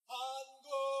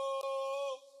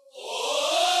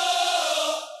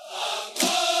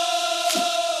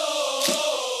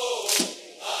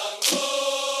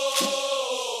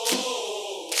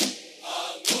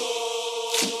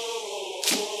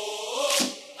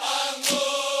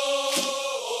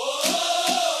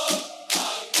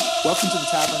Welcome to the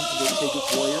Tavern of the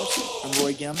Tageuk Warriors. I'm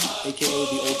Roy Gim, aka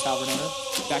the Old Tavern Owner,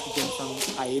 back again from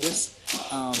hiatus.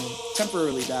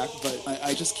 Temporarily back, but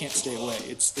I just can't stay away.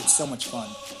 It's so much fun,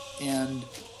 and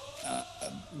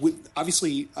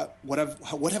obviously, what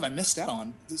have I missed out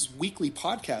on? This weekly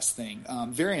podcast thing,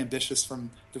 very ambitious from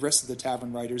the rest of the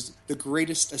Tavern writers, the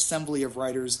greatest assembly of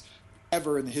writers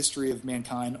ever in the history of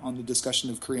mankind on the discussion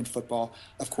of Korean football.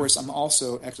 Of course, I'm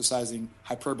also exercising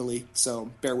hyperbole, so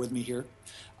bear with me here.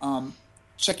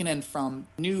 Checking in from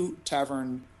new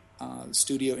Tavern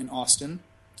studio in Austin,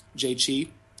 Jay Chi.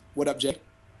 What up, Jay?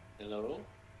 Hello.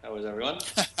 How is everyone?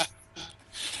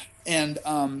 And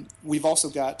we've also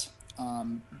got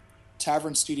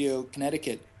Tavern Studio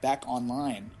Connecticut back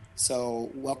online.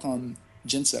 So welcome,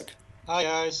 Jinsuk. Hi,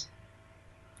 guys.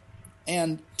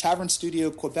 And Tavern Studio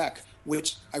Quebec,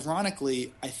 which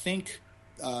ironically, I think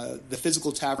the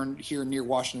physical tavern here near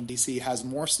Washington, D.C. has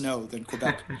more snow than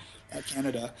Quebec,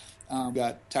 Canada. We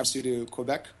got Tavern Studio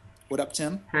Quebec. What up,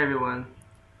 Tim? Hey, everyone.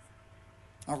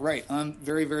 All right. I'm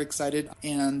very, very excited.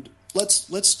 And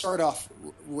let's start off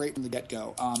right from the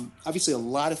get-go. Obviously, a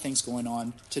lot of things going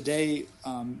on. Today,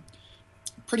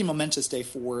 pretty momentous day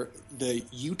for the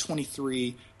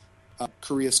U23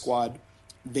 Korea squad.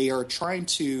 They are trying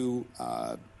to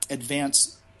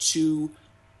advance to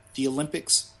the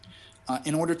Olympics.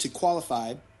 In order to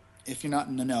qualify, if you're not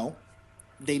in the know,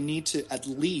 they need to at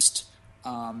least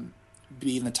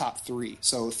be in the top three.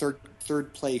 So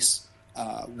third place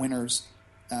winners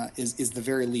is the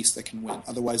very least that can win.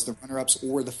 Otherwise, the runner-ups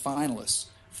or the finalists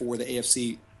for the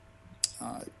AFC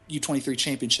U23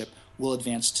 championship will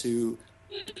advance to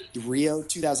the Rio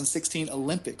 2016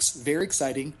 Olympics. Very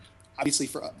exciting, obviously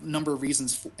for a number of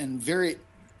reasons, and very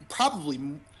probably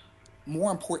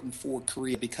more important for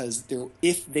Korea because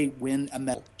if they win a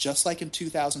medal, just like in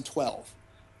 2012,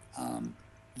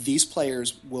 these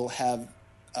players will have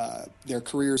their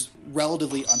careers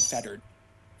relatively unfettered.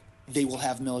 They will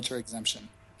have military exemption.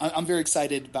 I'm very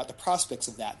excited about the prospects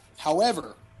of that.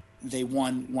 However, they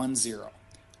won 1-0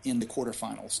 in the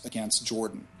quarterfinals against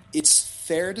Jordan. It's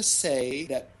fair to say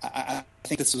that I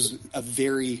think this was a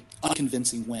very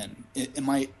unconvincing win. Am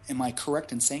I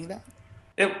correct in saying that?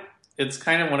 It's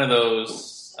kind of one of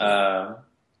those Tale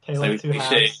of two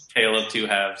halves. Tale of two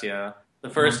halves. Yeah, the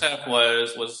first half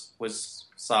was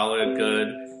solid, good.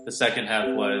 The second half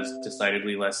was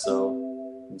decidedly less so.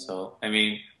 And so, I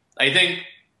mean, I think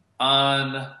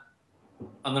on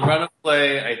the run of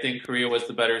play, I think Korea was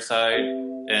the better side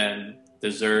and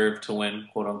deserved to win,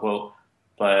 quote unquote.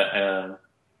 But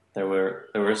there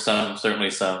were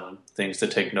certainly some things to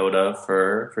take note of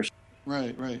for sure.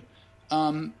 Right.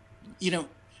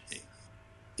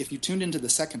 If you tuned into the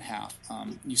second half,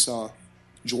 you saw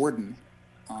Jordan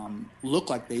look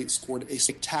like they scored a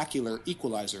spectacular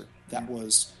equalizer that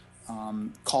was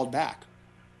called back.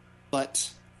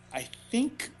 But I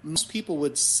think most people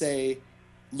would say,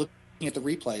 looking at the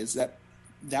replays,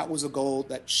 that was a goal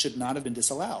that should not have been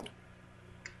disallowed.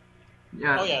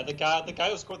 Yeah. Oh yeah, the guy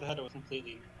who scored the header was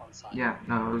completely onside. Yeah,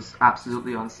 no, it was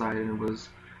absolutely onside, and it was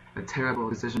a terrible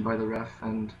decision by the ref.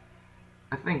 And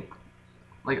I think,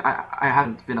 I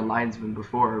haven't been a linesman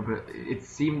before, but it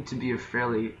seemed to be a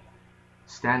fairly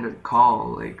standard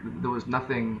call. There was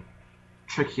nothing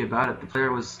tricky about it. The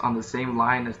player was on the same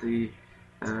line as the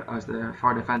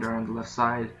far defender on the left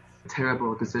side.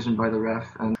 Terrible decision by the ref.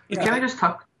 And can we just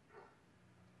talk?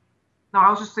 No,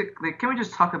 I was just can we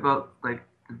just talk about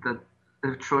the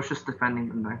atrocious defending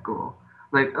in that goal?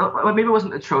 Maybe it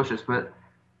wasn't atrocious, but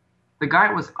the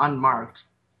guy was unmarked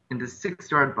in the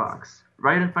 6-yard box,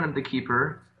 right in front of the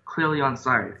keeper, clearly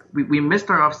onside. We missed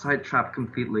our offside trap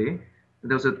completely.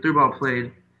 There was a through ball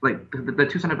played. The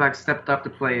two center backs stepped up to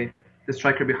play the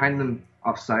striker behind them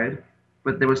offside,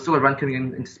 but there was still a run coming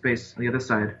into space on the other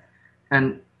side.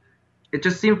 And it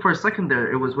just seemed for a second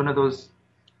there, it was one of those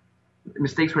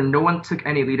mistakes where no one took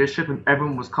any leadership and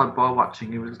everyone was caught ball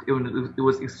watching. It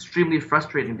was extremely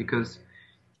frustrating because,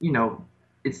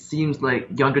 it seems like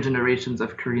younger generations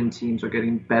of Korean teams are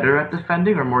getting better at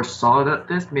defending or more solid at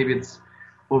this. Maybe it's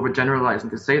overgeneralizing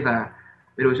to say that,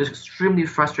 but it was just extremely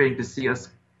frustrating to see us,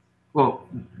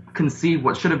 concede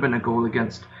what should have been a goal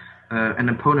against an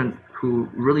opponent who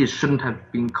really shouldn't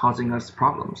have been causing us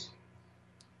problems.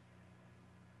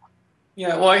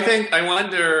 Yeah, well, I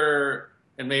wonder,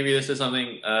 and maybe this is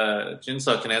something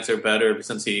Jinsuk can answer better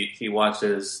since he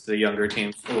watches the younger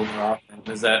teams a little more often,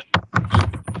 is that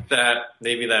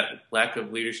maybe that lack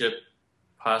of leadership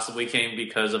possibly came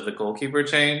because of the goalkeeper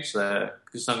change that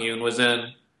Sung Yoon was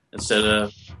in instead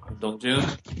of Dong Jun?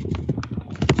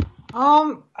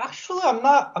 Actually,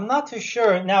 I'm not too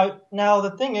sure. Now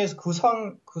the thing is,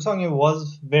 Kusong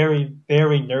was very,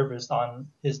 very nervous on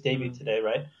his debut today,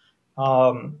 right?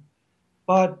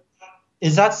 But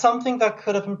is that something that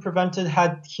could have been prevented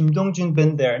had Kim Dong-jun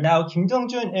been there? Now, Kim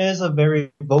Dong-jun is a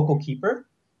very vocal keeper.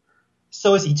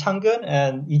 So is Lee Chang-gun,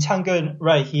 and Lee Chang-gun,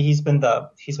 right? He's been the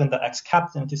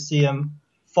ex-captain. To see him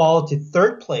fall to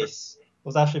third place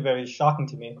was actually very shocking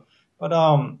to me. But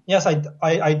yes,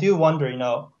 I do wonder.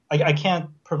 I can't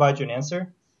provide you an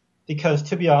answer because,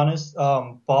 to be honest,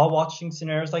 ball watching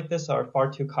scenarios like this are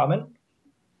far too common.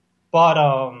 But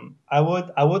I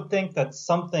would think that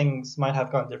some things might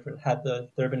have gone different had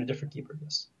there been a different keeper.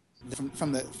 Yes.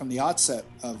 From the outset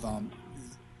of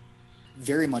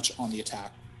very much on the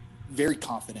attack, very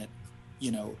confident,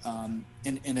 and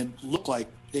it looked like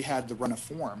they had the run of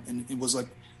form, and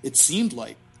it seemed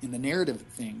like in the narrative of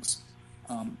things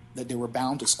that they were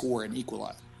bound to score and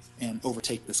equalize and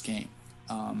overtake this game.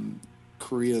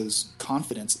 Korea's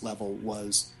confidence level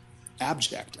was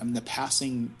abject. I mean, the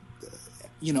passing,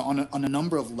 on a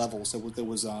number of levels, there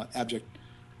was abject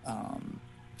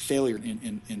failure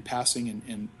in passing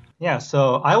and Yeah.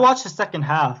 So I watched the second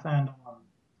half, and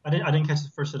I didn't catch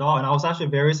the first at all, and I was actually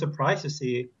very surprised to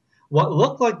see what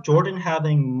looked like Jordan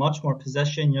having much more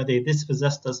possession. They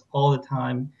dispossessed us all the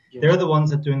time. Yeah. They're the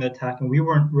ones that doing the attack, and we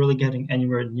weren't really getting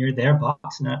anywhere near their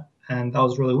box net, and that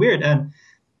was really weird. And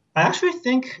I actually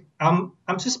think I'm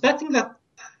suspecting that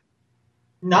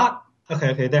not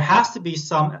okay. There has to be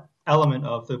some element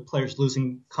of the players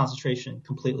losing concentration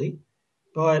completely,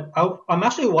 but I'm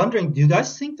actually wondering: do you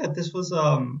guys think that this was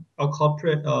a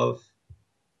culprit of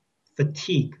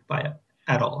fatigue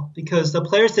at all? Because the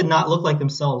players did not look like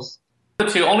themselves.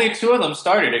 Only two of them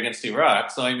started against Iraq,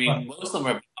 so I mean, most of them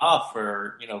are off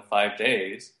for 5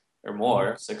 days or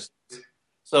more, 6 days.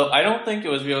 So I don't think it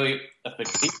was really a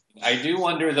fatigue. I do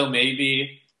wonder though,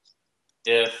 maybe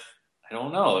if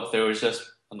there was just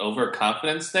an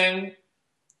overconfidence thing,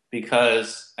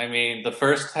 because I mean, the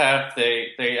first half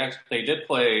they did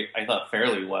play, I thought,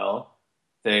 fairly well.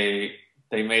 They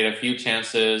made a few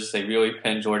chances. They really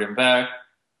pinned Jordan back.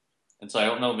 And so I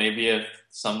don't know, maybe if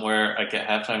somewhere like at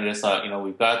halftime they just thought,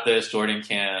 we've got this, Jordan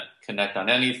can't connect on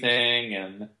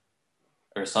anything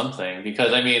or something.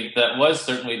 Because I mean, that was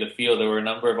certainly the feel. There were a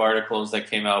number of articles that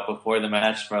came out before the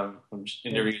match from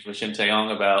interviews with Shin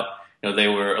Tae-young about, they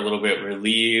were a little bit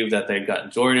relieved that they'd gotten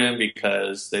Jordan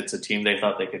because it's a team they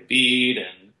thought they could beat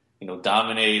and,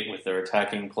 dominate with their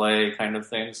attacking play kind of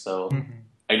thing. So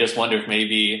I just wonder if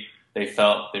maybe they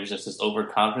felt there was just this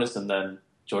overconfidence, and then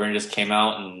Jordan just came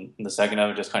out and in the second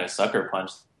half just kind of sucker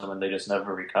punched them, and they just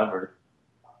never recovered.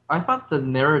 I thought the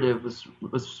narrative was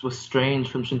strange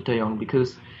from Shin Tae-young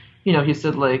because, he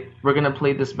said we're gonna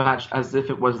play this match as if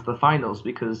it was the finals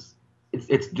because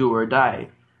it's do or die.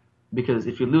 Because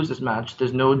if you lose this match,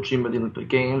 there's no dream of the Olympic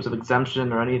Games, of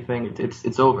exemption or anything.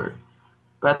 It's over.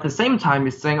 But at the same time,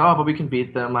 he's saying, "Oh, but we can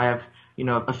beat them. I have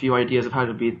a few ideas of how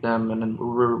to beat them, and then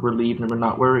we're relieved and we're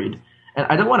not worried." And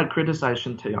I don't want to criticize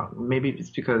Shin Tae-young. Maybe it's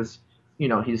because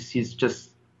he's just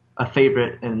a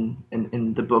favorite in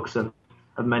the books of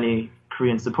many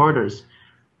Korean supporters.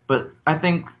 But I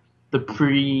think the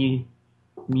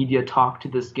pre-media talk to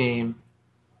this game,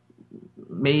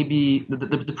 maybe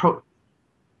the pro.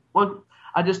 Well,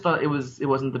 I just thought it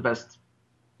wasn't the best.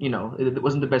 It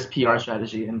wasn't the best PR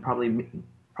strategy, and probably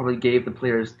gave the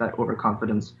players that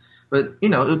overconfidence. But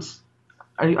I'm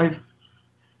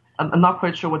not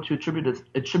quite sure what to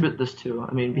attribute this to.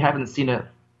 I mean, we haven't seen it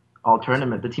all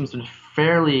tournament. The team's been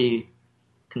fairly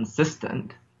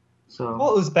consistent. So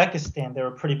Uzbekistan, they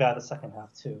were pretty bad the second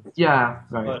half too. Yeah,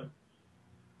 right. But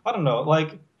I don't know.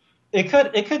 It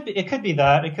could be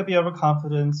that. It could be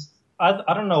overconfidence.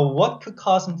 I don't know what could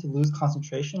cause him to lose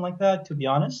concentration like that, to be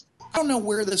honest. I don't know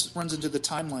where this runs into the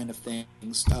timeline of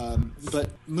things, but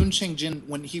Moon Chang-jin,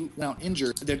 when he went out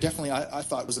injured, there definitely, I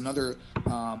thought, was another,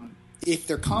 if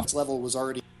their confidence level was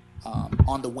already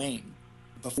on the wane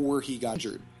before he got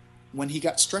injured. When he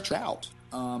got stretched out,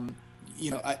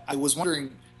 I was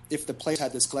wondering if the players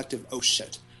had this collective, oh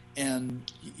shit.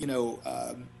 And,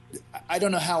 I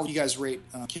don't know how you guys rate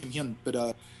Kim Hyun, but,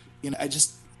 I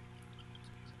just...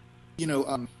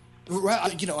 I'm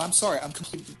sorry. I'm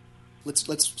completely.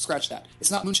 Let's scratch that.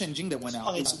 It's not Moon Chang-jin that went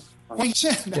out. It's Hwang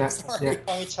Chen. I'm sorry.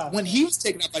 Yeah. When he was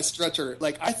taken up by stretcher,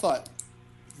 I thought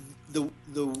the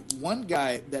one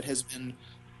guy that has been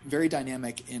very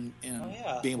dynamic in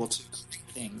being able to create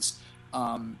things.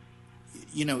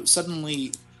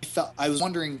 Suddenly I was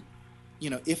wondering,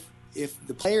 if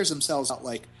the players themselves felt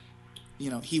like,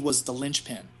 he was the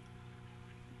linchpin.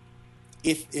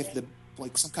 If the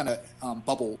some kind of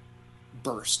bubble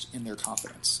burst in their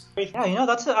confidence. Yeah,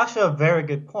 that's actually a very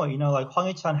good point. Like Hwang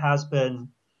Hee-chan has been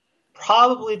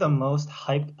probably the most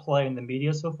hyped player in the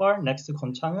media so far, next to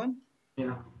Kwon Chang-eun.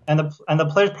 Yeah. And the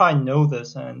players probably know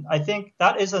this, and I think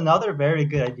that is another very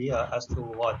good idea as to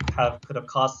what could have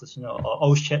caused this,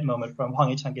 oh shit moment from Hwang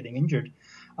Hee-chan getting injured.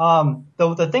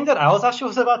 The thing that I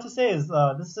was about to say is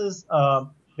this is a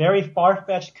very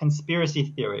far-fetched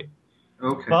conspiracy theory.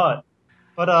 Okay.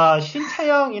 But Shin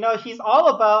Tae-young, he's all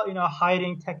about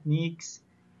hiding techniques.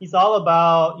 He's all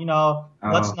about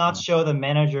let's not show the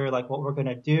manager like what we're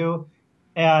gonna do,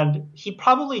 and he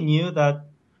probably knew that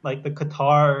like the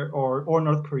Qatar or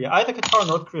North Korea, either Qatar or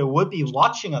North Korea would be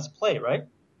watching us play, right?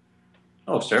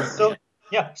 Oh, sure. So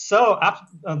so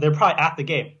they're probably at the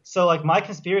game. So like my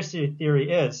conspiracy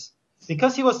theory is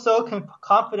because he was so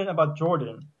confident about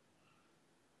Jordan,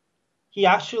 he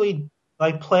actually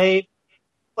like play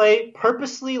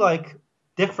purposely like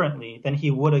differently than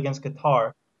he would against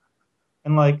Qatar,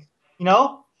 and like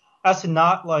as to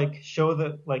not like show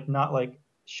the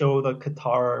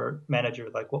Qatar manager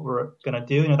like what we're gonna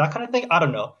do, that kind of thing. I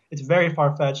don't know. It's very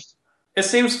far fetched. It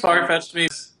seems far fetched to me.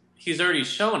 He's already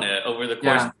shown it over the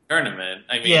course of the tournament.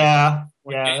 I mean,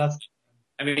 that's.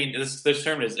 I mean, this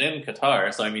tournament is in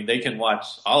Qatar, so I mean they can watch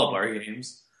all of our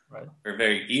games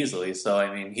very easily. So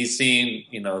I mean, he's seen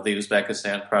the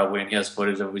Uzbekistan probably, and he has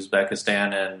footage of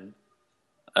Uzbekistan and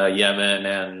Yemen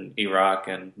and Iraq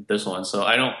and this one. So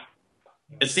I don't.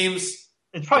 It seems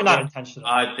it's probably not intentional.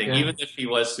 Odd thing, even if he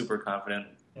was super confident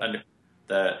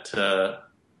that to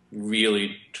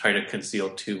really try to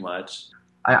conceal too much.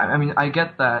 I mean, I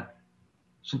get that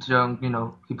Shin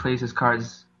Tae-young, he plays his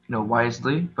cards,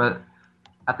 wisely, but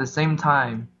at the same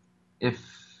time, if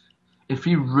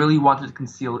he really wanted to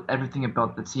conceal everything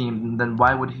about the team, then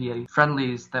why would he have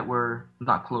friendlies that were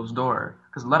not closed door?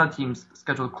 Because a lot of teams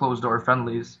scheduled closed door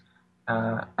friendlies,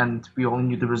 and we only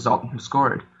knew the result and who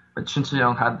scored. But Shin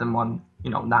Tae-young had them on,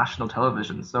 national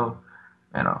television. So,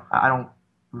 I don't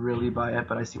really buy it,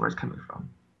 but I see where it's coming from.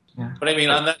 Yeah. But I mean,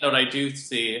 on that note, I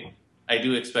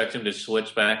do expect him to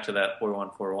switch back to that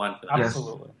 4-1-4-1.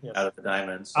 Absolutely. Yes. Out of the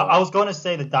diamond. So. I was going to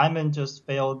say the diamond just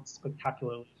failed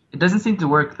spectacularly. It doesn't seem to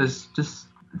work. There's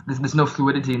no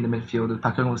fluidity in the midfield.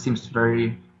 Park Young-woo seems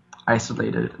very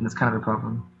isolated, and that's kind of a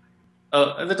problem.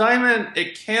 The diamond,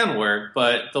 it can work,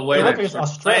 but the way that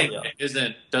Australia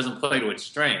doesn't play to its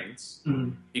strengths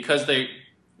because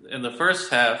in the first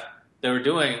half they were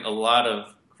doing a lot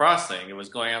of crossing. It was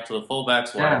going out to the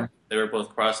fullbacks wide. They were both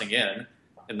crossing in,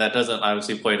 and that doesn't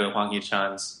obviously play to Hwang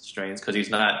Hee-chan's strengths because he's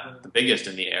not the biggest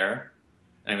in the air.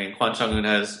 I mean, Kwon Chang-eun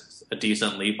has a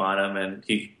decent leap on him, and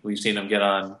we've seen him get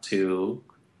on to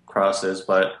crosses,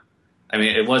 but I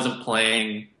mean, it wasn't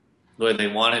playing the way they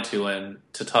wanted to. And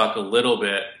to talk a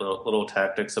little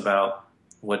tactics about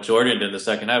what Jordan did in the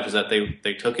second half is that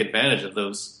they took advantage of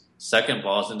those second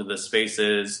balls into the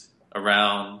spaces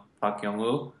around Park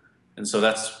Young-woo, and so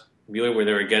that's really where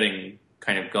they were getting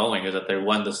kind of going, is that they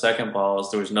won the second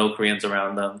balls. There was no Koreans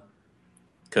around them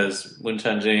because Moon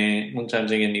Chan-jin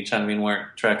and Lee Chan-min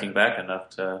weren't tracking back enough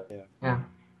to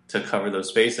cover those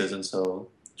spaces, and so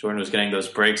Jordan was getting those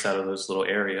breaks out of those little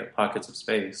pockets of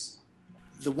space.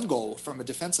 The one goal from a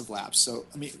defensive lapse. So,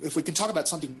 I mean, if we can talk about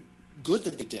something good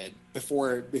that they did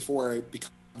before I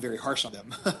become very harsh on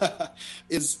them,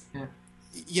 is,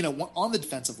 on the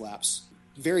defensive lapse,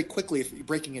 very quickly, if you're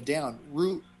breaking it down,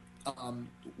 Ru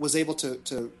was able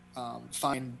to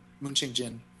find Moon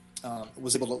Chang-jin,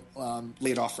 was able to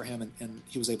lay it off for him, and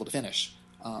he was able to finish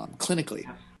clinically.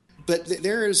 But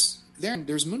there's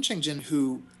Moon Chang-jin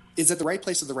who is at the right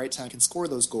place at the right time, can score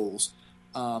those goals.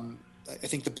 I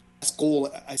think the best goal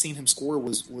I've seen him score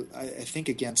was I think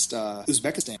against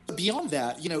Uzbekistan. But beyond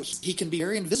that, he can be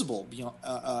very invisible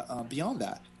beyond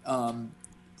that.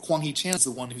 Hwang Hee-chan is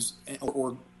the one who's,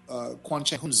 or Kwon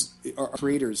Chang-hoon's are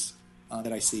creators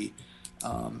that I see.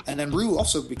 And then Ru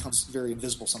also becomes very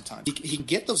invisible sometimes. He can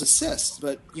get those assists,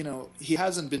 but he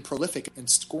hasn't been prolific in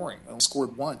scoring. Only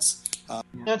scored once.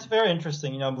 It's very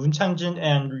interesting. Moon Chang-jin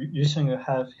and Yu Seung-woo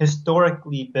have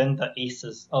historically been the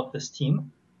aces of this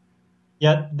team.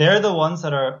 Yet they're the ones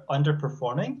that are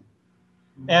underperforming.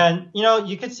 And,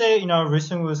 you could say, Yu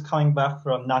Seung-woo is coming back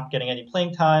from not getting any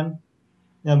playing time.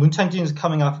 Moon Chang-jin is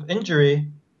coming off of injury.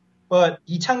 But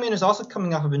Lee Chang-min is also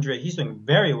coming off of injury. He's doing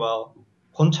very well.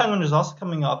 Kwon Chang-eun is also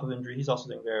coming off of injury. He's also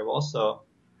doing very well. So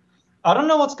I don't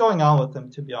know what's going on with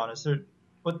them, to be honest. I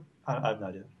have no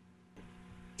idea.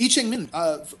 Lee Chang-min,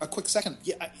 a quick second.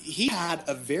 Yeah, he had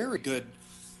a very good,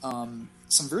 some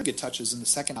very good touches in the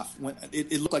second half. When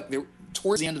it looked like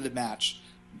towards the end of the match,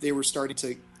 they were starting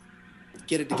to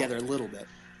get it together a little bit,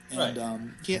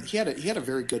 and he had a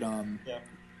very good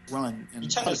run and Lee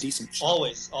Chang had a is decent shot.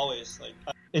 always like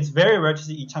it's very rare to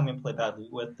see Lee Chang-min play badly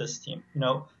with this team.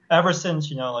 Ever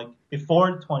since like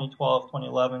before 2012,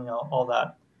 2011,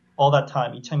 all that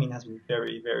time, Lee Chang-min has been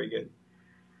very, very good.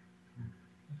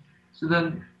 So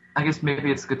then, I guess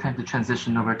maybe it's a good time to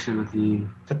transition over to the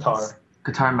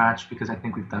Qatar match, because I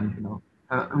think we've done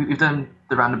we've done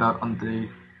the roundabout on the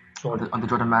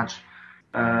Jordan match.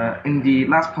 In the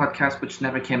last podcast, which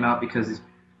never came out because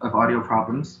of audio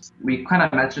problems, we kind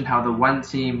of mentioned how the one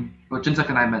team, Jinsuk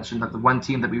and I mentioned that the one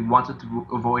team that we wanted to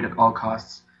avoid at all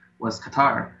costs was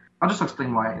Qatar. I'll just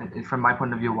explain why, from my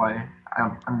point of view, why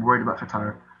I'm worried about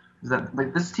Qatar. Is that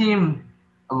like this team,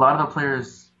 a lot of the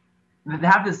players, they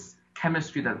have this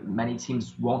chemistry that many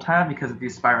teams won't have because of the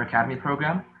Aspire Academy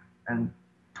program, and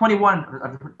 21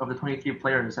 of the 23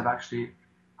 players are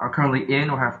currently in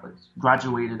or have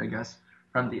graduated, I guess,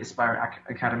 from the Aspire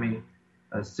Academy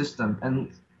system.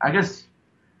 And I guess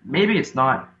maybe it's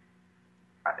not.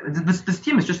 This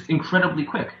team is just incredibly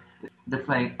quick. They're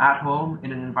playing at home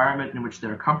in an environment in which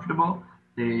they're comfortable.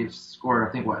 They've scored,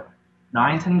 I think,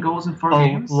 9-10 goals in 4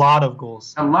 games? A lot of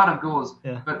goals.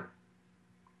 Yeah. But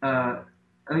I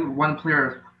think one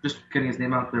player, just getting his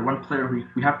name out there, one player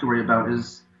we have to worry about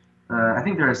is, I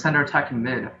think they're a center attacking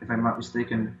mid, if I'm not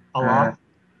mistaken.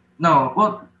 No,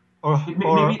 well... Or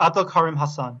maybe Abdul Karim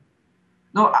Hassan.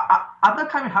 No, Abdul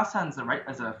Karim Hassan's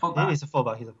as a fullback. He's a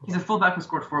fullback. He's a fullback who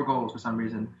scored 4 goals for some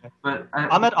reason. Okay. But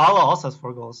Ahmed Allah also has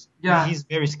 4 goals. Yeah, he's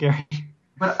very scary.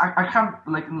 But I can't,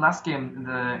 like in the last game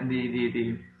in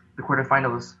the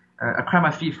quarterfinals, Akram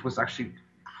Afif was actually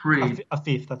pretty.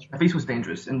 Afif, that's right. Afif was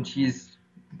dangerous, and he's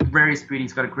very speedy.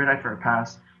 He's got a great eye for a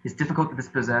pass. He's difficult to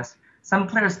dispossess. Some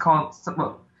players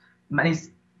many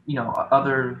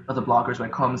other bloggers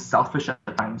might call him selfish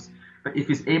at times. But if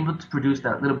he's able to produce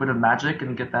that little bit of magic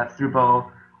and get that through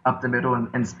ball up the middle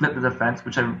and split the defense,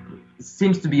 which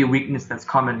seems to be a weakness that's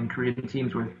common in Korean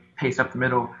teams where pace up the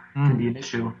middle can be an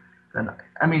issue, then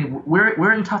I mean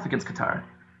we're in tough against Qatar.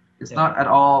 It's not at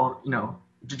all,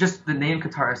 just the name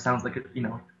Qatar sounds like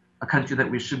a country that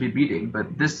we should be beating,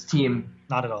 but this team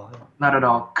not at all. Not at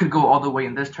all. Could go all the way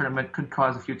in this tournament. Could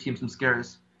cause a few teams some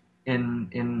scares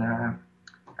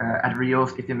at Rio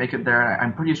if they make it there.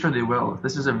 I'm pretty sure they will.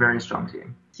 This is a very strong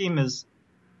team. Team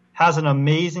has an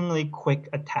amazingly quick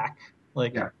attack.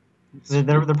 They're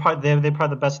probably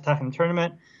the best attack in the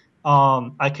tournament.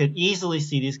 I could easily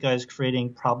see these guys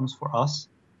creating problems for us.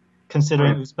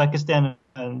 Considering Uzbekistan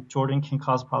and Jordan can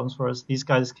cause problems for us, these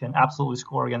guys can absolutely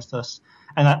score against us.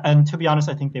 And to be honest,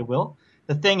 I think they will.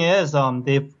 The thing is,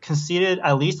 they've conceded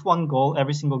at least 1 goal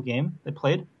every single game they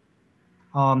played.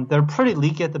 They're pretty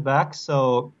leaky at the back,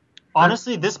 so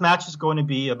honestly, this match is going to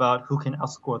be about who can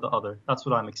outscore the other. That's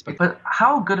what I'm expecting. But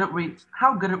how good are we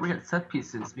at set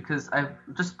pieces? Because I've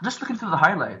just looking through the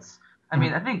highlights. I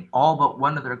mean, I think all but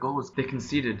one of their goals they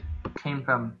conceded came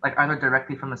from either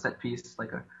directly from a set piece,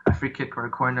 like a free kick or a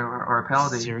corner or a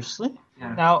penalty. Seriously?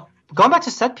 Yeah. Now, going back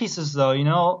to set pieces,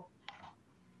 though,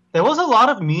 there was a lot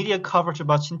of media coverage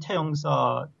about Shin Tae-young's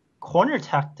corner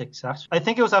tactics. Actually, I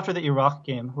think it was after the Iraq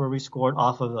game where we scored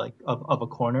off of of a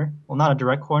corner. Well, not a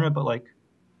direct corner, but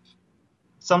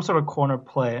some sort of corner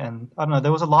play. And I don't know.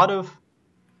 There was a lot of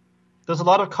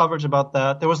coverage about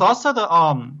that. There was also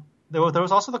there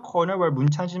was also the corner where Moon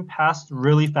Chang-jin passed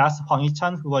really fast to Hwang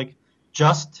Hee-chan, who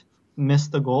just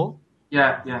missed the goal.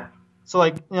 Yeah. So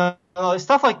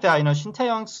stuff like that. Shin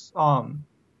Tae-young's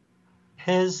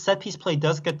his set piece play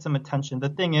does get some attention. The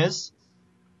thing is,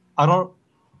 I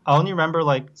only remember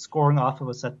scoring off of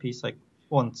a set piece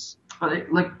once. But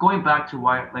going back to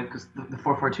why cause the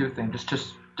 4-4-2 thing, just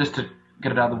to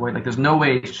get it out of the way, there's no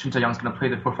way Shin Tae-young's gonna play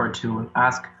the 4-4-2 and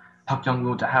ask Park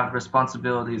Jung-woo to have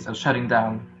responsibilities of shutting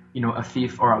down a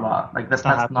thief or a lot. That's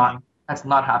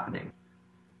not happening.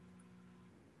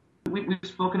 We've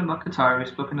spoken about Qatar. We've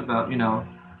spoken about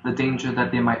the danger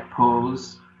that they might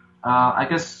pose. I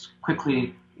guess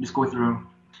quickly just go through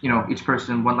each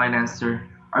person, one line answer.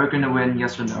 Are we going to win?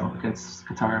 Yes or no against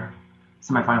Qatar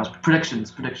semifinals?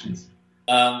 Predictions.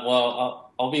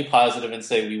 Well, I'll be positive and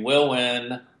say we will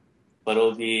win, but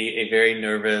it'll be a very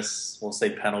nervous, we'll say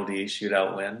penalty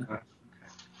shootout win.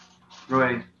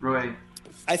 Roy.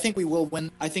 I think we will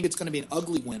win. I think it's going to be an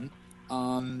ugly win.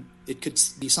 It could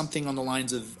be something on the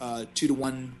lines of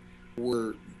 2-1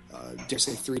 or dare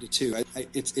say 3-2.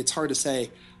 It's hard to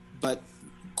say, but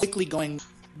quickly going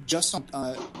just on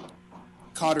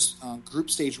Qatar's group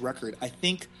stage record, I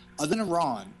think other than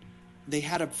Iran, they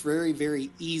had a very, very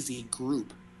easy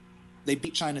group. They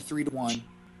beat China 3-1,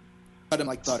 cut them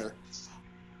like butter.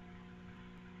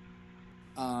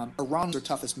 Iran was their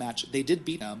toughest match. They did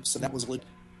beat them, so that was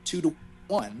 2-1,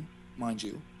 mind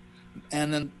you.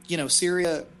 And then,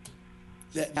 Syria,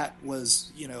 that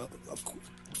was,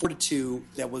 4-2,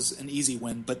 that was an easy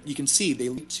win. But you can see they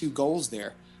leaked 2 goals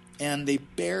there, and they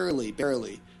barely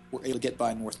were able to get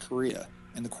by North Korea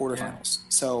in the quarterfinals. Yeah.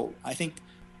 So I think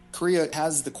Korea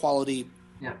has the quality.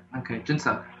 Yeah. Okay.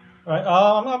 Jinsa. All right.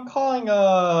 I'm calling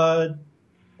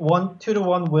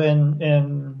 2-1 win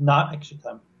in not extra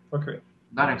time for Korea.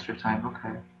 Not extra time.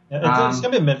 Okay. Yeah, it's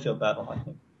gonna be a midfield battle, I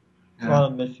think. It's a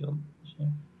lot of midfield. Yeah.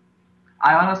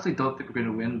 I honestly don't think we're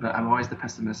gonna win, but I'm always the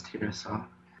pessimist here. So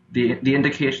the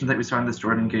indications that we saw in this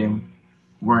Jordan game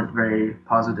weren't very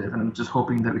positive, and I'm just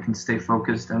hoping that we can stay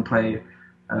focused and play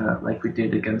like we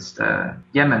did against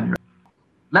Yemen.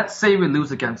 Let's say we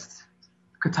lose against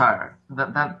Qatar.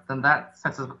 Then that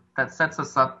sets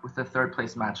us up with the 3rd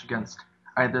place match against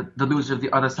either the loser of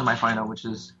the other semifinal, which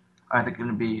is either going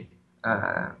to be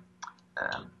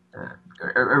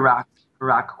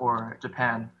Iraq or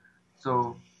Japan.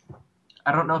 So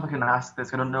I don't know if I can ask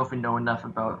this. I don't know if we know enough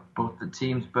about both the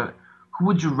teams, but who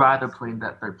would you rather play in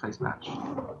that 3rd place match?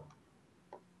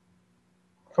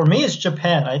 For me, it's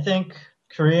Japan. I think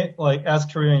Korea, as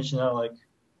Koreans,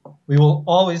 we will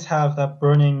always have that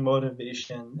burning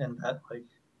motivation and that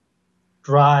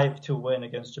drive to win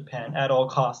against Japan at all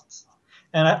costs.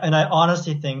 And I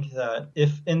honestly think that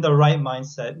if in the right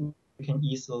mindset, we can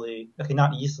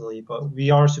not easily, but we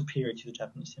are superior to the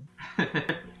Japanese team.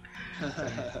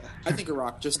 I think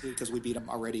Iraq, just because we beat them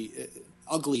already,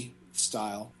 ugly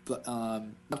style, but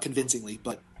not convincingly,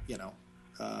 but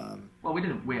well, we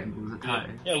didn't win. It was a tie.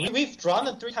 Yeah, we've drawn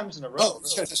them 3 times in a row. Oh,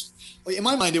 really. In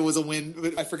my mind, it was a win.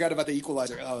 But I forgot about the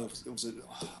equalizer. Oh, it was an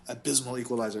abysmal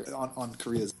equalizer on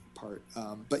Korea's part.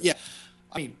 But yeah,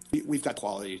 I mean, we've got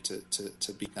quality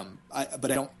to beat them. But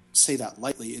I don't say that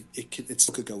lightly. It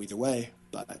still could go either way.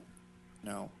 But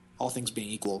all things being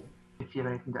equal. If you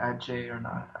have anything to add, Jay, or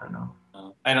not, I don't know.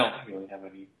 I don't really have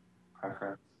any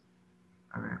preference.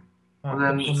 All right. Well,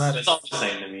 then it's all the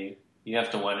same to me. You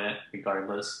have to win it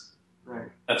regardless.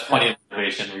 Right. That's plenty of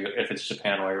motivation if it's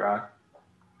Japan or Iraq.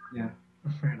 Yeah,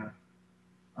 fair enough.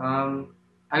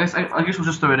 I guess we'll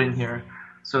just throw it in here.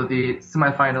 So the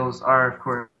semifinals are, of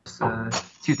course,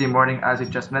 Tuesday morning, as we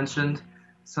just mentioned.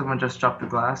 Someone just dropped the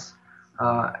glass.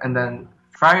 And then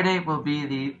Friday will be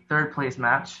the 3rd place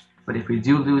match. But if we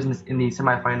do lose in the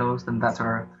semifinals, then that's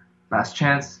our last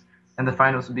chance. And the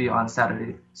finals will be on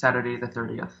Saturday the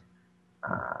 30th.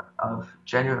 Of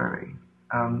January.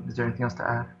 Is there anything else to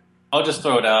add? I'll just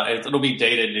throw it out. It'll be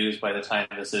dated news by the time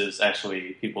this is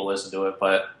actually people listen to it.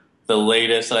 But the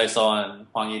latest that I saw on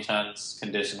Hwang Yi-chan's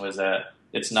condition was that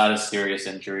it's not a serious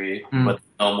injury, but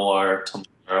no more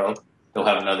tomorrow. They'll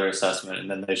have another assessment, and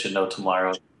then they should know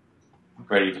tomorrow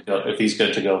ready to go if he's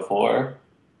good to go for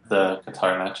the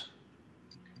Qatar match.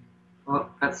 Well,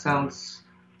 that sounds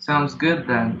good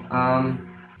then.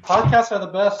 Podcasts are the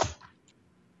best.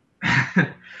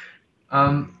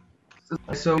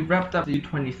 So we wrapped up the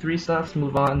U23 stuff. Let's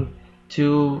move on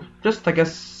to just, I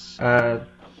guess,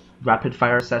 rapid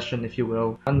fire session, if you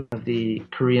will, on the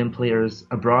Korean players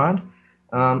abroad.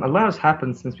 A lot has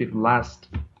happened since we've last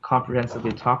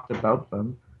comprehensively talked about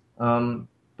them.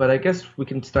 But I guess we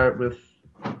can start with,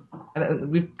 and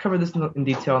we've covered this in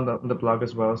detail on the blog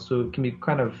as well, so it can be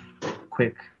kind of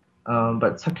quick.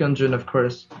 But Seok Hyun-jun, of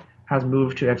course, has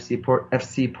moved to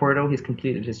FC Porto. He's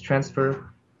completed his transfer.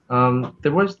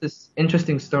 There was this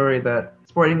interesting story that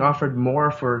Sporting offered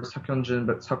more for Seok Hyun-jun,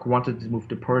 but Seok wanted to move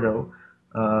to Porto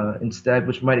instead,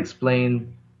 which might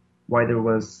explain why there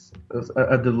was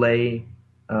a delay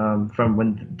from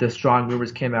when the strong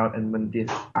rumors came out and when the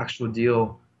actual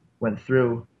deal went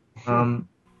through.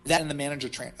 That and the manager,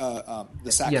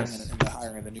 the sacking and the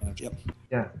hiring of the new manager. Yep.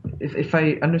 Yeah, if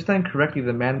I understand correctly,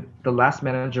 the last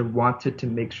manager wanted to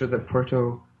make sure that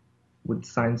Porto would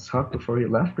sign Seok before he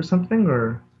left or something,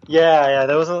 or. Yeah,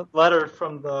 there was a letter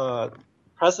from the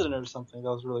president or something that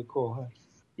was really cool. Huh?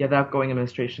 Yeah, the outgoing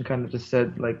administration kind of just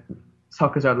said,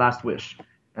 Seok is our last wish.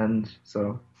 And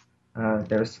so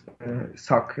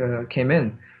Seok came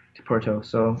in to Porto.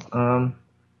 So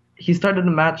he started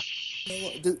the match.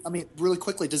 I mean, really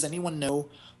quickly, does anyone know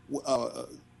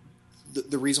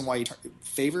the reason why he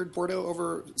favored Porto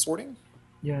over Sporting?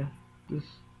 Yeah.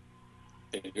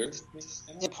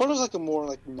 Porto's a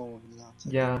more known.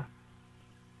 Yeah.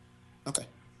 Okay.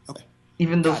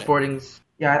 Even though Sporting's,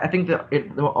 I think that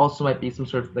it also might be some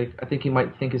sort of I think he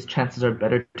might think his chances are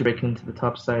better to break into the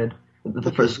top side,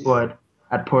 the first squad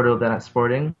at Porto than at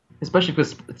Sporting, especially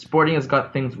because Sporting has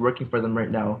got things working for them right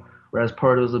now, whereas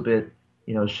Porto's a bit,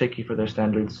 shaky for their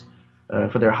standards,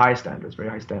 for their high standards, very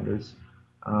high standards.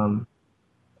 We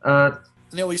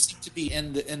seem to be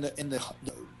in the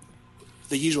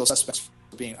usual suspects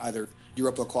being either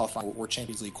Europa qualifying or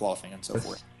Champions League qualifying and so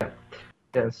forth.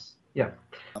 Yes. Yeah.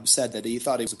 Said that he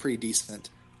thought he was a pretty decent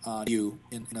debut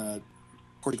in a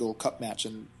Portugal Cup match,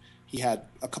 and he had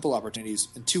a couple opportunities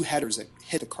and 2 headers that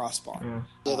hit the crossbar.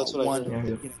 Yeah, that's what I heard. One,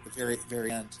 at the very,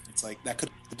 very end. It's like that could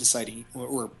be deciding,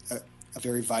 or a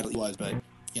very vital he was, but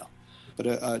but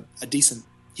a decent.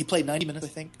 He played 90 minutes, I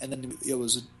think, and then it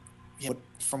was,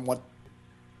 from what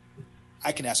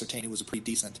I can ascertain, it was a pretty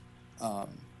decent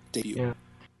debut.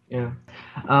 Yeah.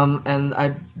 And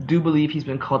I do believe he's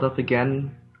been called up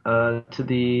again to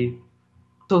the.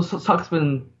 So Sock's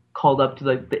been called up to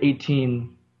the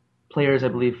 18 players, I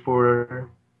believe, for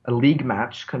a league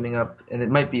match coming up, and it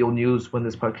might be old news when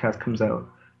this podcast comes out.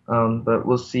 But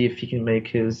we'll see if he can make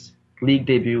his league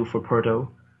debut for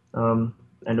Porto, and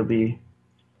it'll be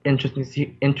interesting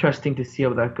to see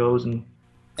how that goes.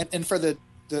 And for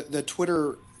the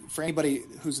Twitter, for anybody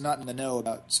who's not in the know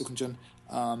about Sukun-jun,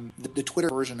 the Twitter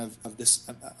version of this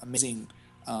amazing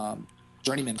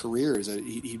journeyman career is that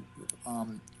he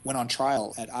went on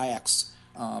trial at Ajax.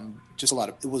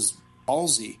 It was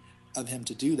ballsy of him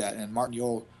to do that, and Martin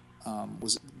Jol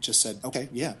was just said, okay,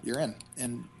 yeah, you're in.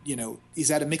 And he's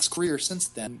had a mixed career since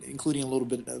then, including a little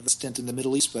bit of a stint in the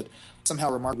Middle East, but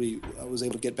somehow remarkably was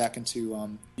able to get back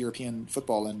into European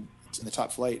football and in the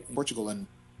top flight in Portugal, and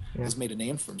has made a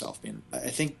name for himself. I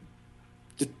think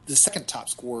the second top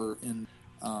scorer in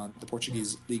the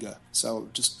Portuguese Liga, so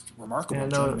just remarkable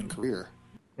journeyman career.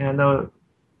 Yeah, no,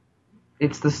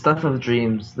 it's the stuff of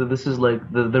dreams. This is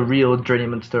like the real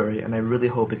journeyman story, and I really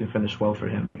hope it can finish well for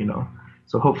him.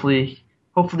 So hopefully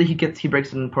he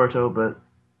breaks it in Porto, but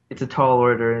it's a tall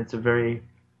order and it's a very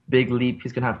big leap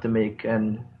he's gonna have to make,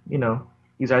 and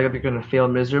he's either gonna fail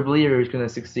miserably or he's gonna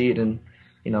succeed and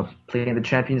play in the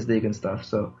Champions League and stuff.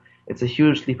 So it's a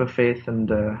huge leap of faith, and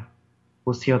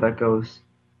we'll see how that goes.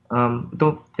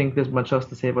 Don't think there's much else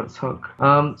to say about Suk.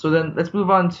 So then let's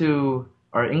move on to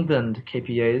our England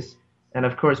KPAs. And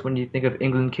of course, when you think of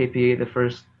England KPA, the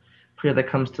first player that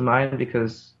comes to mind,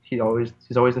 because he's always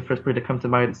the first player to come to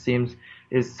mind, it seems,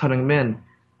 is Son Heung-min.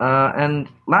 And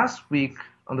last week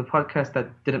on the podcast that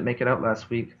didn't make it out last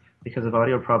week because of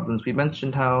audio problems, we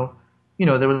mentioned how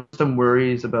there were some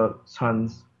worries about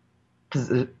Son's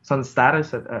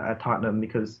status at Tottenham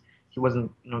because he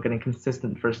wasn't getting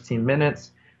consistent first team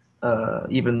minutes.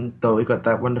 Even though he got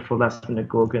that wonderful last-minute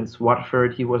goal against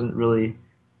Watford, he wasn't really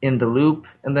in the loop.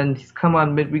 And then he's come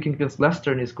on midweek against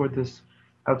Leicester and he scored this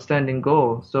outstanding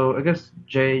goal. So I guess,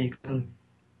 Jay, you can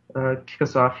kick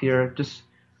us off here. Just,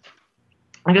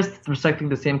 I guess, recycling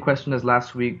the same question as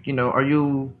last week. Are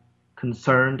you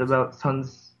concerned about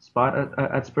Son's spot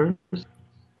at Spurs?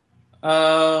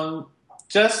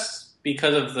 Just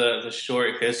because of the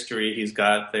short history he's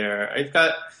got there, I've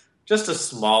got just a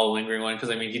small lingering one, because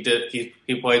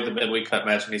he played the midweek cup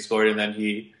match and he scored, and then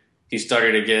he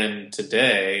started again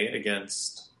today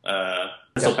against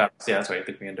Crystal Palace. Yeah, that's right. I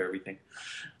think we under everything.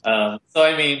 So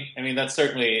that's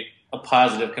certainly a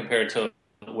positive compared to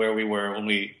where we were when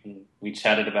we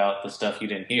chatted about the stuff you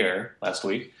didn't hear last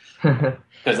week.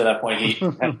 Because at that point he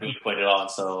hadn't really played it on,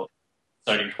 so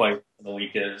starting twice in the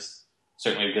week is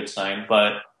certainly a good sign.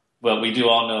 But we do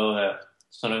all know that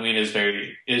Son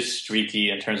Heung-min is streaky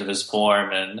in terms of his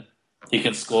form, and he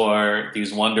can score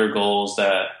these wonder goals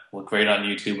that look great on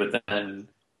YouTube, but then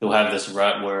he'll have this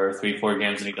rut where 3-4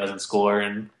 games and he doesn't score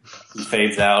and he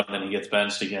fades out and then he gets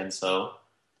benched again. So,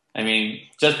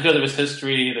 just because of his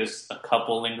history, there's a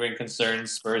couple lingering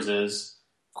concerns. Spurs is,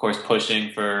 of course,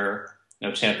 pushing for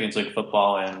Champions League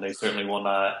football, and they certainly will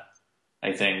not,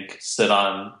 I think, sit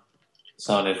on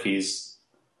Son if he's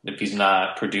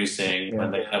not producing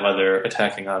when they have other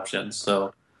attacking options.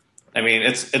 So,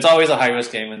 it's always a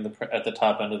high-risk game at the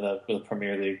top end of the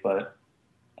Premier League, but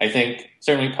I think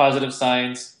certainly positive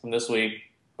signs from this week,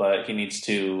 but he needs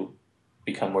to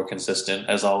become more consistent,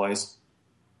 as always.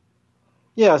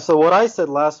 Yeah, so what I said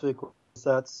last week was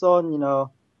that Son,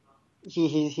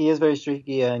 he is very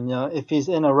streaky, and if he's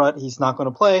in a rut, he's not going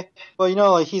to play. But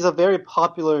he's very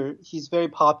popular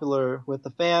with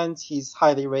the fans. He's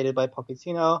highly rated by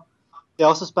Pochettino. They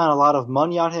also spent a lot of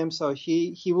money on him, so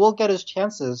he will get his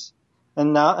chances.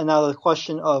 And now the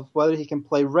question of whether he can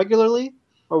play regularly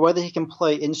or whether he can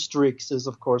play in streaks is,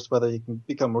 of course, whether he can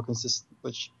become more consistent,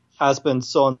 which has been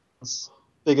Son's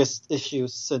biggest issue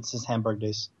since his Hamburg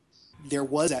days. There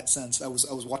was that sense. I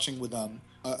was watching with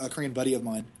a Korean buddy of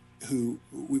mine who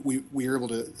we were able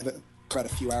to have about a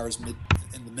few hours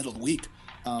in the middle of the week.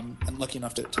 I'm lucky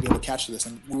enough to be able to catch this,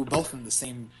 and we were both in the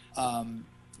same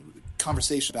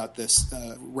conversation about this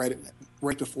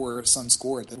right before Son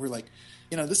scored. That we're like,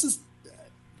 this is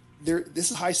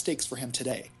high stakes for him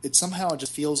today. It somehow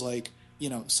just feels like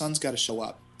Son's got to show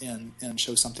up and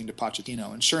show something to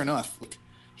Pochettino. And sure enough,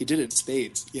 he did it in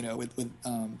spades, with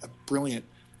a brilliant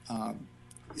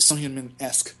Son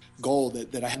Heung-min-esque goal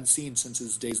that I hadn't seen since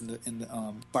his days in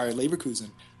the Bayer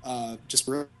Leverkusen. Just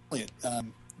brilliant.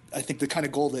 I think the kind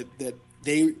of goal that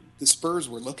the Spurs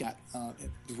were looking at,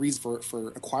 the reason for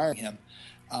acquiring him,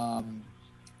 and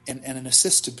an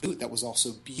assist to boot that was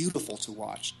also beautiful to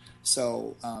watch.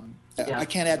 So I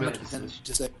can't add much than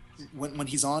just that when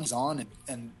he's on,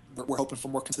 and we're hoping for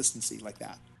more consistency like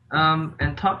that.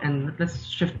 And let's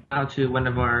shift now to one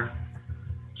of our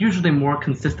usually more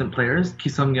consistent players, Ki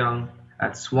Sung-young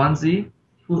at Swansea,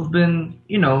 who've been,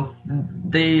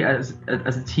 they as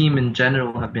a team in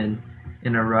general have been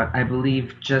in a rut. I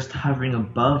believe just hovering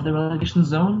above the relegation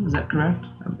zone. Is that correct?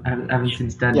 I haven't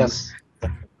seen standings.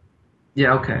 Yes.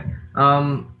 Yeah. Okay.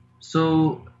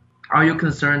 So, are you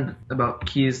concerned about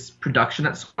Ki's production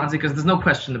at Swansea? Because there's no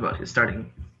question about his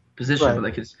starting position, right. But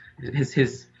like his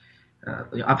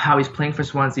of how he's playing for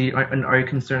Swansea. And are you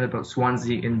concerned about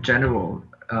Swansea in general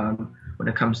when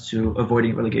it comes to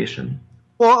avoiding relegation?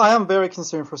 Well, I am very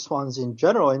concerned for Swansea in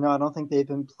general. I don't think they've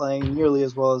been playing nearly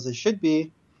as well as they should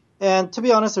be. And to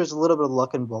be honest, there's a little bit of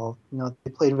luck involved.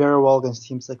 They played very well against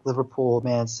teams like Liverpool,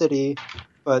 Man City,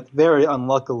 but very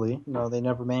unluckily, they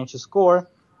never managed to score.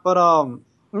 But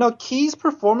Ki's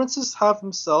performances have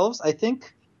themselves. I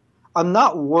think I'm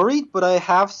not worried, but I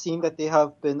have seen that they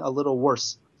have been a little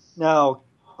worse. Now,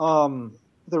 the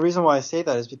reason why I say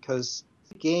that is because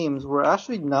games were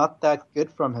actually not that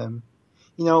good from him.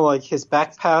 Like his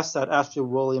back pass that Ashley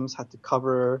Williams had to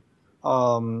cover.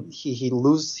 He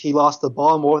lost the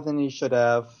ball more than he should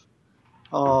have.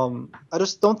 I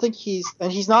just don't think he's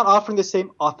not offering the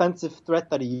same offensive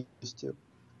threat that he used to.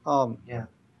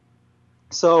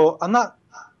 So I'm not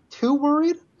too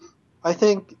worried. I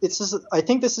think this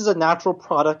is a natural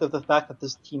product of the fact that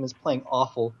this team is playing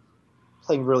awful,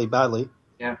 playing really badly.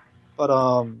 Yeah. But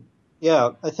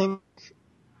I think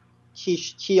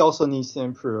he also needs to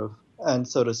improve, and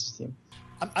so does his team.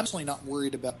 I'm absolutely not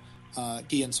worried about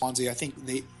Ki and Swansea. I think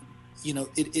they,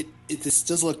 this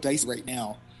does look dicey right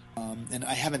now, and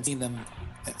I haven't seen them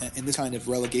in this kind of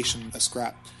relegation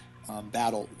scrap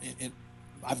battle.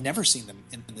 I've never seen them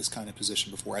in this kind of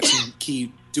position before. I've seen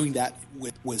Ki doing that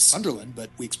with Sunderland, but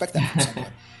we expect that from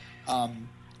Sunderland,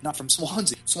 not from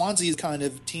Swansea. Swansea is the kind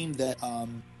of team that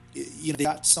they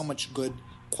got so much good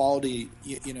quality,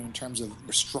 in terms of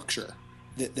structure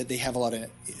that they have a lot of,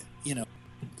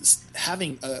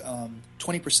 having a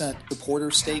 20%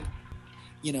 supporter stake,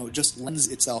 just lends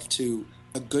itself to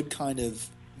a good kind of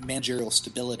managerial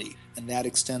stability, and that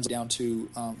extends down to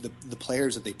the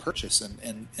players that they purchase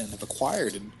and have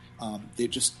acquired, and they're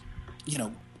just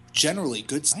generally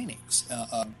good signings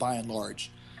by and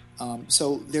large.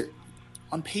 So they're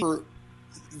on paper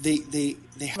they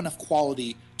have enough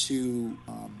quality to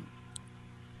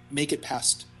make it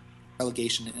past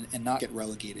relegation and not get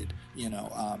relegated.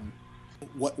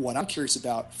 What I'm curious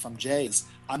about from Jay is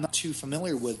I'm not too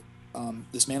familiar with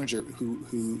this manager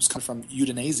who's come from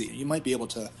Udinese. You might be able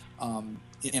to,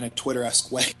 in a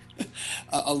Twitter-esque way,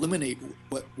 illuminate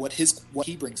what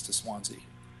he brings to Swansea.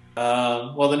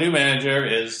 Well, the new manager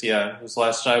is his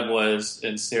last job was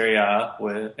in Serie A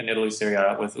in Italy, Serie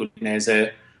A with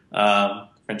Udinese,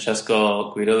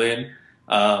 Francesco Guidolin.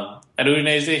 At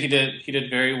Udinese, he did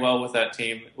very well with that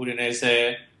team.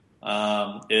 Udinese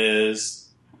is,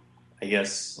 I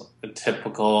guess, a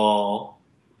typical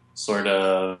sort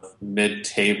of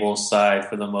mid-table side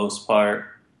for the most part.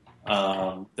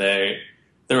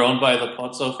 They're owned by the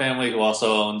Pozzo family, who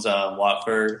also owns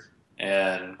Watford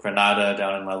and Granada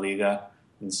down in La Liga,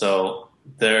 and so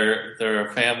they're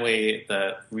a family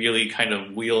that really kind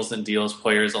of wheels and deals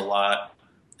players a lot.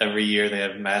 Every year they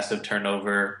have massive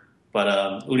turnover,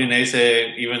 but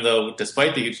Udinese, even though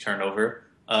despite the huge turnover,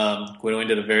 Guidolin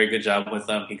did a very good job with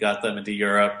them. He got them into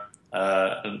Europe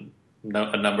a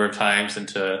number of times.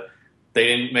 They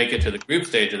didn't make it to the group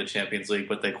stage of the Champions League,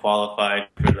 but they qualified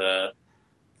for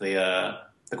the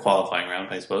qualifying round,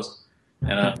 I suppose.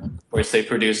 And of course, they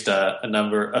produced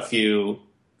a few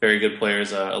very good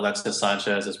players. Alexis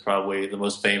Sanchez is probably the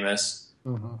most famous.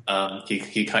 Mm-hmm.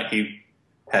 He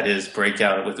had his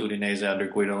breakout with Udinese under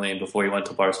Guidolin before he went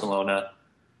to Barcelona,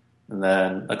 and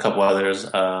then a couple others.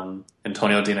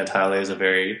 Antonio Di Natale is a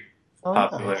very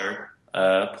popular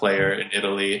player in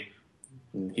Italy.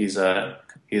 He's at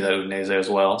Udinese as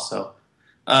well. So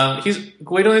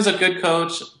Guidolin is a good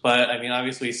coach, but I mean,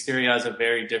 obviously, Serie A is a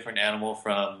very different animal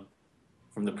from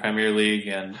the Premier League,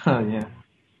 and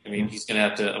I mean, he's going to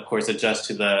have to, of course, adjust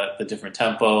to the different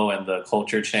tempo and the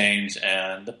culture change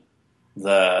and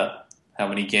the how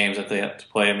many games that they have to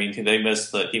play. I mean, he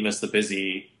missed the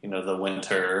busy, the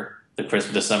winter, the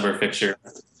Christmas, December fixture.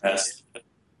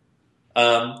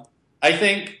 I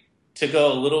think to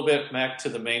go a little bit back to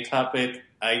the main topic,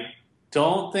 I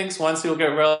don't think Swansea will get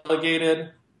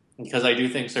relegated because I do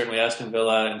think certainly Aston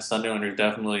Villa and Sunderland are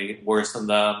definitely worse than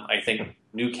them. I think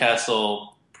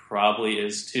Newcastle probably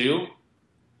is too,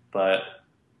 but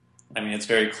I mean, it's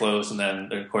very close, and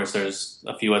then, of course, there's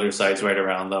a few other sides right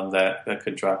around them that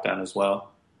could drop down as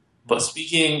well. But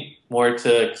speaking more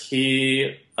to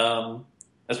Key,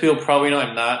 as people probably know,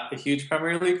 I'm not a huge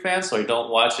Premier League fan, so I don't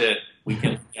watch it week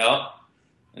in, week out.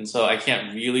 And so I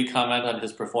can't really comment on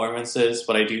his performances,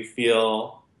 but I do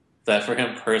feel that for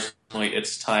him personally,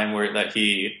 it's time that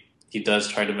he does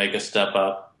try to make a step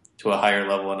up to a higher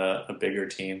level in a bigger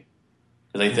team.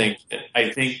 Because I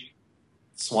think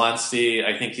Swansea,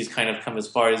 I think he's kind of come as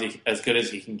far as good as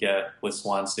he can get with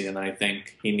Swansea, and I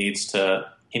think he needs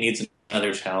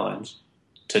another challenge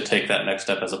to take that next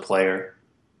step as a player,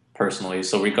 personally.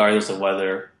 So regardless of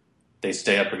whether they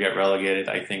stay up or get relegated,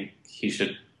 I think he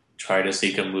should try to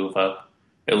seek a move up,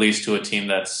 at least to a team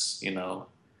that's, in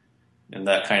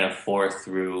that kind of 4th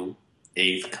through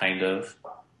 8th kind of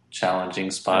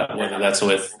challenging spot, whether that's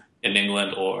in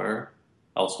England or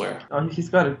elsewhere. He's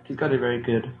got a very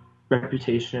good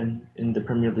reputation in the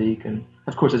Premier League, and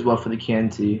of course as well for the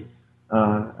Chianti.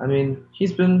 I mean,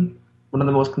 he's been one of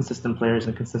the most consistent players,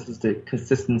 and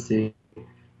consistency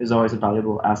is always a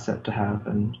valuable asset to have.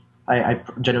 And I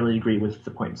generally agree with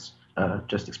the points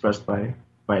just expressed by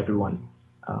everyone.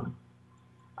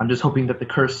 I'm just hoping that the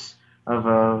curse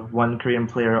of one Korean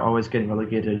player always getting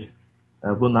relegated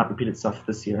will not repeat itself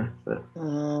this year. But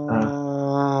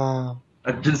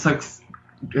Jin Suk's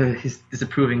he's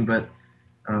disapproving, but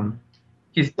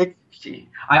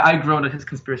I groaned at his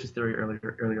conspiracy theory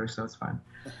earlier, so it's fine.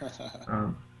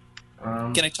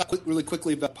 Can I talk really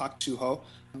quickly about Park Chu-ho?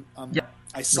 Yeah.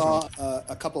 I saw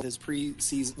a couple of his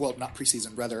preseason, well, not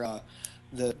preseason, rather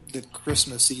the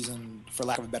Christmas season, for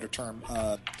lack of a better term,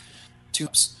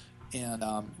 tune-ups, and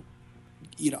I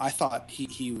thought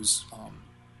he was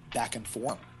back in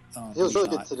form. He was really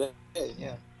good today.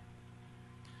 Yeah.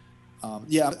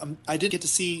 I did get to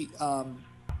see.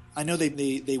 I know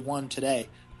they won today,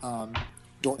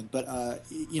 Dortmund, but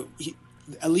he,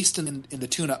 at least in the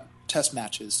tune-up test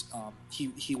matches,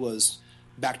 he was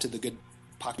back to the good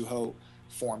Park Chu-ho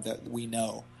form that we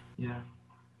know. Yeah.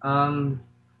 I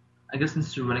guess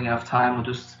since we're running out of time, we'll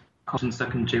just call Jin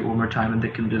Suk and Jay one more time, and they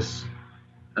can just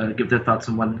give their thoughts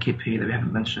on one KP that we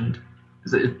haven't mentioned.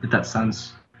 If that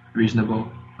sounds reasonable.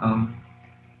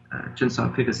 Jin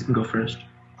Suk, I guess you can go first.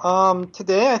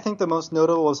 Today I think the most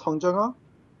notable was Hong Jung-ho.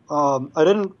 I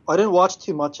didn't watch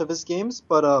too much of his games,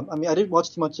 but I didn't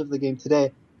watch too much of the game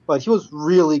today, but he was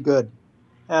really good,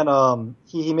 and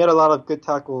he made a lot of good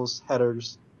tackles,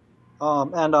 headers,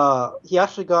 and he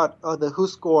actually got the Who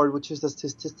Scored, which is the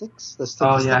statistical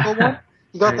one.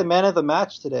 He got the man of the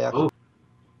match today. Actually.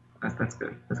 Oh, that's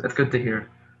good. That's good to hear.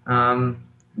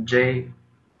 Jay,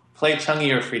 play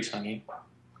Chungy or free Chungy?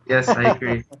 Yes, I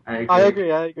agree. I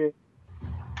agree.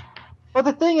 But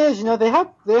the thing is,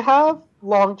 they have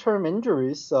long-term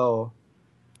injuries, so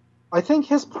I think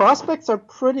his prospects are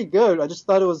pretty good. I just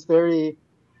thought it was very,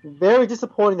 very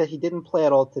disappointing that he didn't play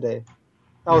at all today.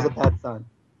 That was a bad sign.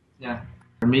 Yeah.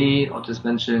 For me, I'll just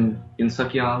mention Yoon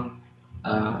Suk-young,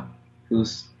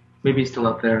 who's maybe still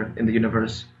up there in the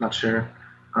universe, not sure.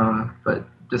 But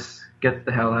just get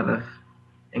the hell out of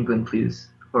England, please,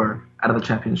 or out of the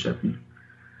championship.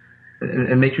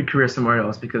 And make your career somewhere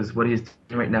else, because what he's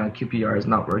doing right now in QPR is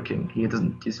not working.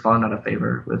 He's fallen out of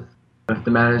favor with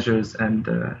the managers, and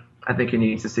I think he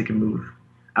needs to seek a move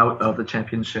out of the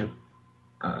championship,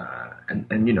 and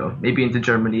maybe into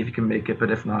Germany if he can make it.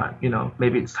 But if not,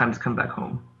 maybe it's time to come back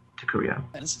home to Korea.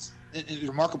 And it's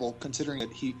remarkable considering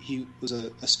that he was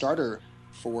a starter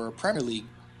for Premier League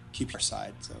QPR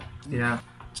side. So yeah,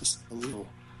 just unbelievable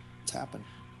what's happened.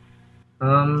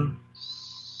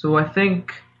 So I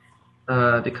think.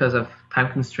 Because of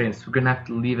time constraints, we're gonna have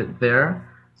to leave it there.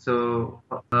 So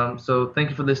thank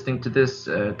you for listening to this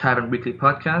Tavern Weekly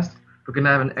podcast. We're gonna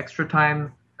have an extra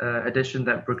time edition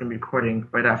that we're gonna be recording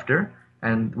right after,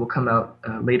 and will come out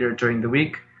later during the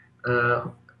week.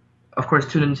 Of course,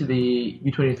 tune into the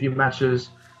U23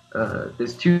 matches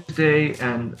this Tuesday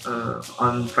and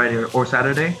on Friday or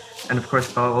Saturday. And of course,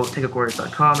 follow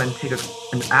takeoutwarriors.com and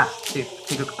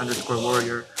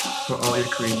 @takeout_warrior for all your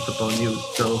Korean football news.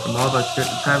 So from all of us here at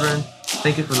the Tavern,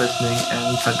 thank you for listening,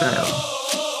 and tagayo.